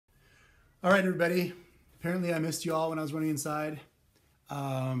All right, everybody. Apparently I missed you all when I was running inside.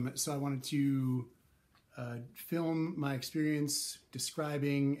 So I wanted to film my experience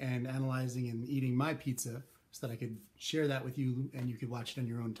describing and analyzing and eating my pizza so that I could share that with you and you could watch it on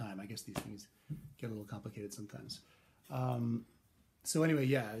your own time. I guess these things get a little complicated sometimes. So anyway,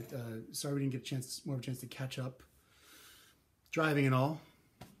 yeah, sorry we didn't get more of a chance to catch up. Driving and all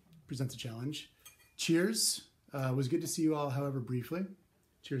presents a challenge. Cheers. Was good to see you all, however, briefly.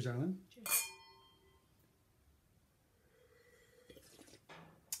 Cheers, darling. Cheers.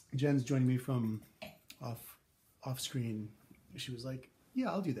 Jen's joining me from off screen. She was like,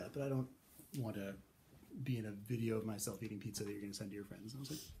 yeah, I'll do that, but I don't want to be in a video of myself eating pizza that you're going to send to your friends. And I was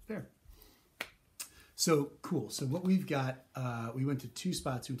like, fair. So cool. So what we've got, we went to two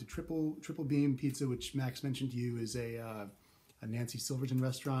spots. We went to Triple Beam Pizza, which Max mentioned to you is a Nancy Silverton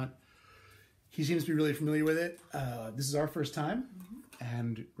restaurant. He seems to be really familiar with it. This is our first time,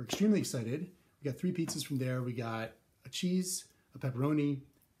 and we're extremely excited. We got 3 pizzas from there. We got a cheese, a pepperoni,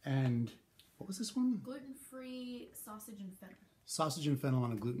 and what was this one? Gluten-free sausage and fennel. Sausage and fennel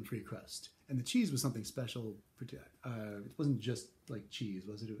on a gluten-free crust. And the cheese was something special. It wasn't just like cheese,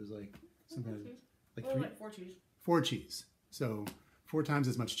 was it? It was like some kind of like 4 cheese. 4 cheese. So 4 times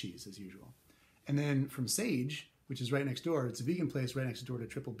as much cheese as usual. And then from Sage, which is right next door, it's a vegan place right next door to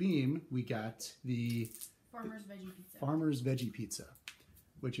Triple Beam, we got the Farmer's Veggie Pizza. Farmer's Veggie Pizza,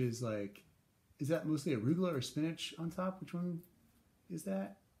 which is like, is that mostly arugula or spinach on top? Which one is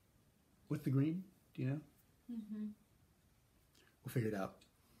that? With the green? Do you know? Mm-hmm. We'll figure it out.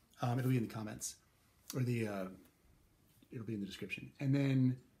 It'll be in the comments, or it'll be in the description. And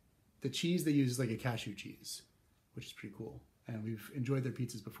then the cheese they use is like a cashew cheese, which is pretty cool. And we've enjoyed their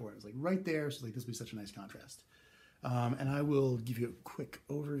pizzas before. It was like right there, so like this will be such a nice contrast. And I will give you a quick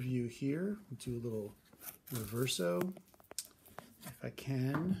overview here. We'll do a little reverso, if I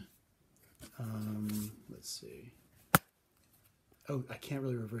can. Let's see. Oh, I can't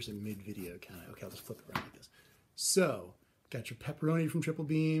really reverse it mid-video, can I? Okay, I'll just flip it around like this. So, got your pepperoni from Triple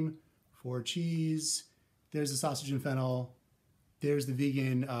Beam, 4 cheese. There's the sausage and fennel. There's the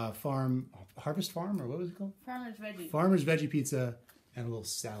vegan Harvest Farm, or what was it called? Farmer's Veggie. Farmer's Veggie Pizza, and a little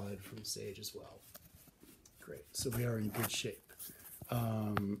salad from Sage as well. Great, so we are in good shape.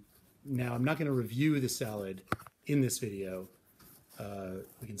 Now, I'm not going to review the salad in this video.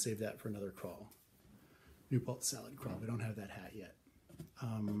 We can save that for another crawl. New Paltz salad crawl. We don't have that hat yet.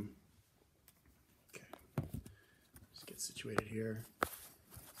 Okay, just get situated here.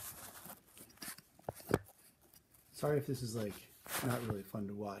 Sorry if this is like not really fun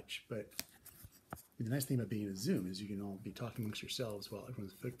to watch, but the nice thing about being in a Zoom is you can all be talking amongst yourselves while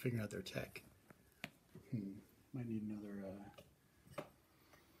everyone's figuring out their tech. Might need another.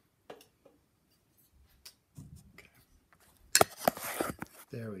 Okay.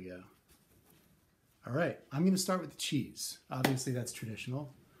 There we go. All right, I'm going to start with the cheese. Obviously, that's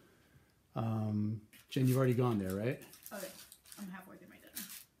traditional. Jen, you've already gone there, right? Oh, yeah. I'm halfway through my dinner.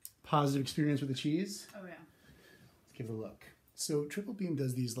 Positive experience with the cheese? Oh, yeah. Let's give it a look. So Triple Beam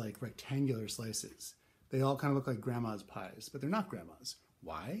does these like rectangular slices. They all kind of look like grandma's pies, but they're not grandma's.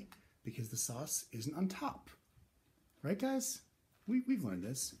 Why? Because the sauce isn't on top. Right, guys? We've learned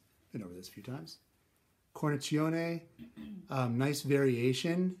this. Been over this a few times. Cornicione, nice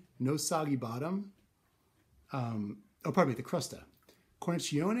variation. No soggy bottom. Oh, pardon me, the crusta.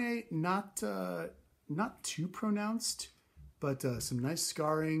 Cornicione, not too pronounced, but some nice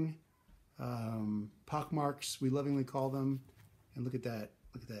scarring, pock marks, we lovingly call them. And look at that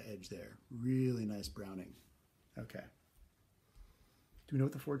edge there. Really nice browning. Okay. Do we know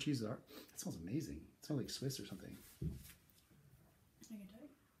what the 4 cheeses are? That smells amazing. It smells like Swiss or something. I can tell you.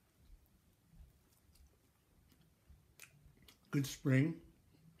 Good spring.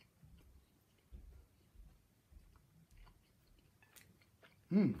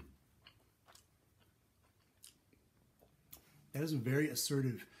 That is a very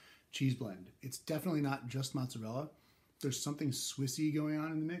assertive cheese blend. It's definitely not just mozzarella. There's something Swissy going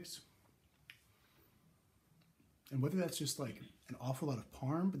on in the mix. And whether that's just like an awful lot of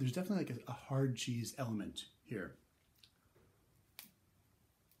parm, but there's definitely like a hard cheese element here.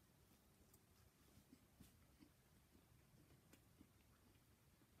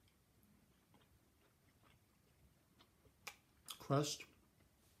 Crust.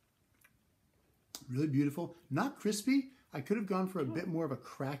 Really beautiful. Not crispy. I could have gone for a bit more of a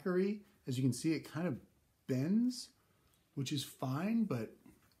crackery. As you can see, it kind of bends, which is fine, but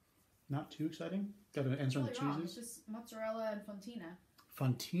not too exciting. Got an answer on the cheeses? It's just mozzarella and fontina.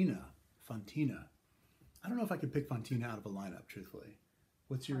 Fontina. I don't know if I could pick fontina out of a lineup, truthfully.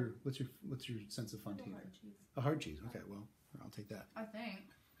 What's your sense of fontina? A hard cheese. A hard cheese. Okay, well, I'll take that. I think.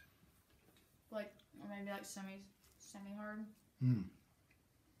 Like, or maybe like semi hard. Mm.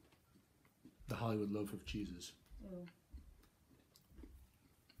 The Hollywood loaf of cheeses. Ooh.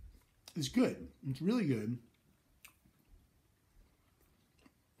 It's good. It's really good.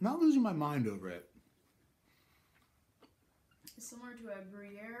 Not losing my mind over it. It's similar to a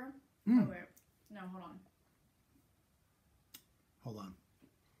Gruyere. Mm. Oh wait, no, hold on. Hold on.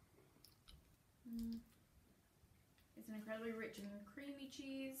 It's an incredibly rich and creamy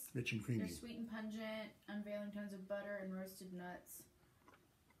cheese. Rich and creamy. They're sweet and pungent, unveiling tones of butter and roasted nuts.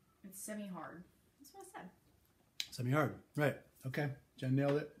 It's semi-hard. That's what I said. Semi-hard. Right. Okay. Jen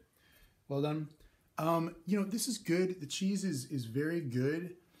nailed it. Well done. You know, this is good. The cheese is very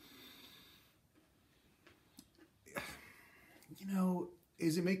good. You know,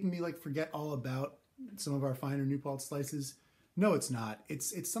 is it making me like forget all about some of our finer New Paltz slices? No, it's not.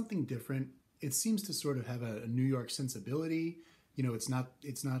 It's something different. It seems to sort of have a New York sensibility. You know, it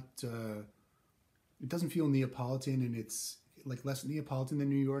doesn't feel Neapolitan, and it's like less Neapolitan than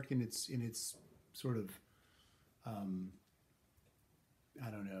New York in its sort of, I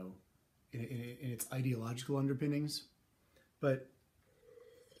don't know, in its ideological underpinnings. But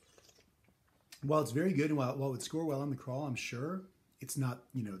while it's very good and while it would score well on the crawl, I'm sure it's not,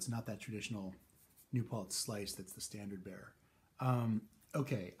 you know, it's not that traditional New Paltz slice that's the standard bearer.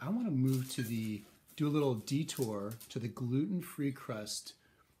 Okay, I want to do a little detour to the gluten-free crust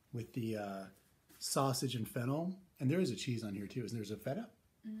with the sausage and fennel. And there is a cheese on here too, isn't there? There's a feta?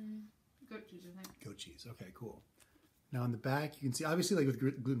 Goat cheese, I think. Goat cheese, okay, cool. Now on the back, you can see, obviously like with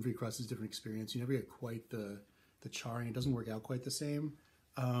gluten-free crust, it's a different experience. You never get quite the charring. It doesn't work out quite the same.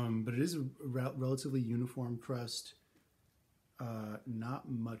 But it is a relatively uniform crust.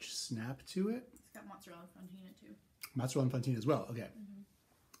 Not much snap to it. It's got mozzarella and fontina too. Mozzarella and fontina as well. Okay.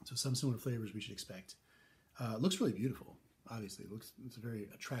 So some similar flavors we should expect. Looks really beautiful. Obviously, it's a very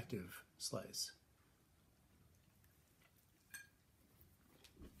attractive slice.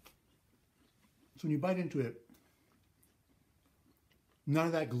 So when you bite into it, none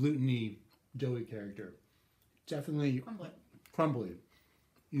of that gluten-y, doughy character. Definitely crumbly.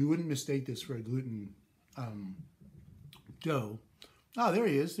 You wouldn't mistake this for a gluten dough. Oh, there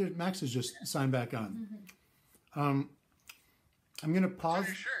he is. Max has just signed back on. I'm going to pause. It's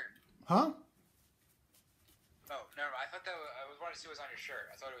on your shirt. Huh? Oh, never mind. I thought that I wanted to see what was on your shirt.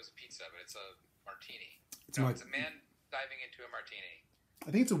 I thought it was a pizza, but it's a martini. It's a man diving into a martini.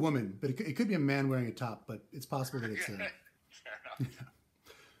 I think it's a woman, but it could be a man wearing a top, but it's possible that it's a... Fair enough.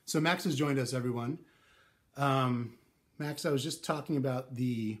 So Max has joined us, everyone. Max, I was just talking about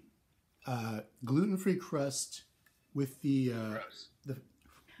the gluten-free crust with the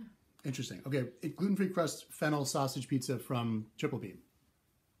interesting. Okay, gluten-free crust fennel sausage pizza from Triple Beam.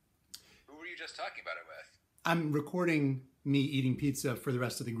 Who were you just talking about it with? I'm recording me eating pizza for the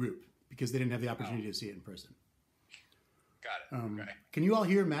rest of the group because they didn't have the opportunity to see it in person. Got it. Okay. Can you all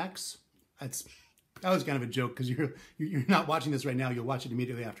hear Max? That was kind of a joke because you're not watching this right now. You'll watch it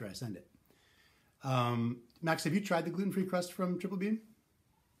immediately after I send it. Max, have you tried the gluten-free crust from Triple Beam?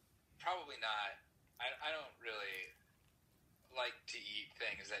 Probably not. I don't really like to eat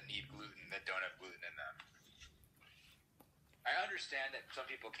things that need gluten that don't have gluten in them. I understand that some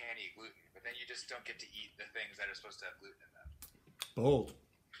people can eat gluten, but then you just don't get to eat the things that are supposed to have gluten in them. Bold.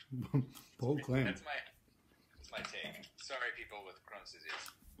 Bold claim. That's my take. Sorry, people with Crohn's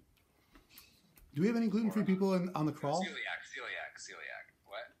disease. Do we have any gluten-free people on the crawl? Celiac.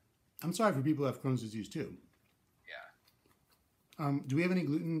 What? I'm sorry for people who have Crohn's disease too. Yeah. Do we have any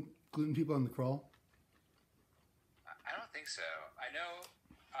gluten people on the crawl? I don't think so. I know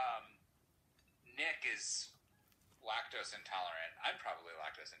Nick is lactose intolerant. I'm probably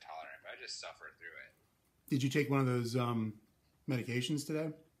lactose intolerant, but I just suffer through it. Did you take one of those medications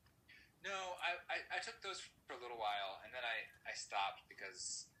today? No, I took those for a little while, and then I stopped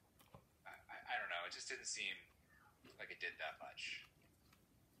because, I don't know, it just didn't seem like it did that much.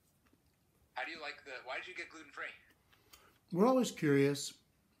 How do you like why did you get gluten-free? We're always curious.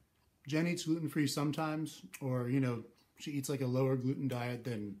 Jenn eats gluten-free sometimes, or, you know, she eats like a lower gluten diet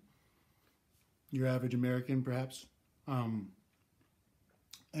than your average American, perhaps. And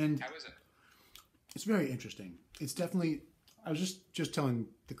How is it? It's very interesting. It's definitely, I was just telling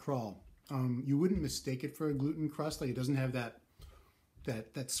the crawl, you wouldn't mistake it for a gluten crust. Like it doesn't have that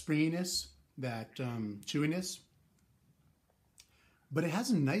springiness, that chewiness, but it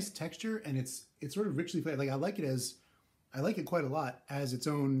has a nice texture and it's sort of richly flavored. Like I like it quite a lot as its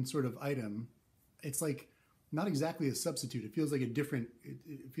own sort of item. It's like not exactly a substitute. It feels like a different,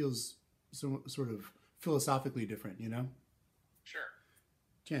 it feels sort of philosophically different, you know? Sure.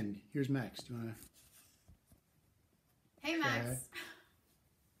 Jenn, here's Max. Do you want to... Hey, Max.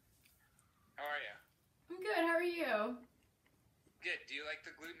 How Do you like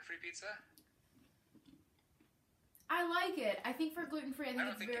the gluten-free pizza? I like it. I think for gluten-free, I think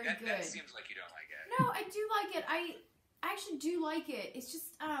it's very good. That seems like you don't like it. No, I do like it. I actually do like it. It's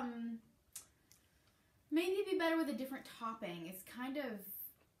just, maybe it'd be better with a different topping. It's kind of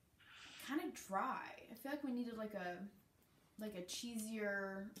dry. I feel like we needed like a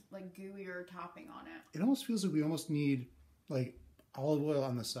cheesier, like gooier topping on it. It almost feels like we almost need like olive oil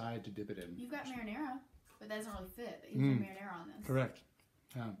on the side to dip it in. You've got marinara, but that doesn't really fit. But you have marinara on this. Correct.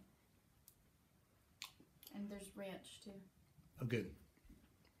 Yeah. And there's ranch too. Oh, good.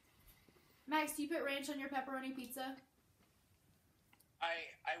 Max, do you put ranch on your pepperoni pizza?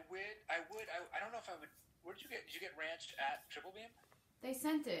 I would. I don't know if I would. Where did you get ranch at Triple Beam? They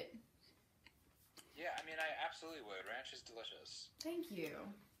sent it. Yeah, I mean, I absolutely would. Ranch is delicious. Thank you.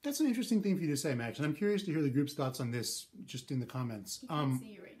 That's an interesting thing for you to say, Max, and I'm curious to hear the group's thoughts on this just in the comments. He can't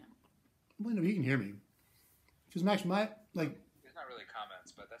see you right now. Well, no, he can hear me. Because Max, There's not really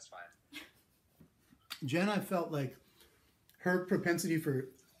comments, but that's fine. Jenn, I felt like her propensity for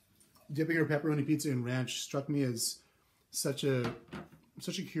dipping her pepperoni pizza in ranch struck me as such a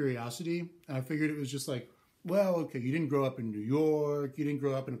curiosity, and I figured it was just like, well, okay, you didn't grow up in New York, you didn't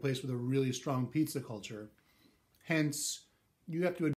grow up in a place with a really strong pizza culture, hence you have to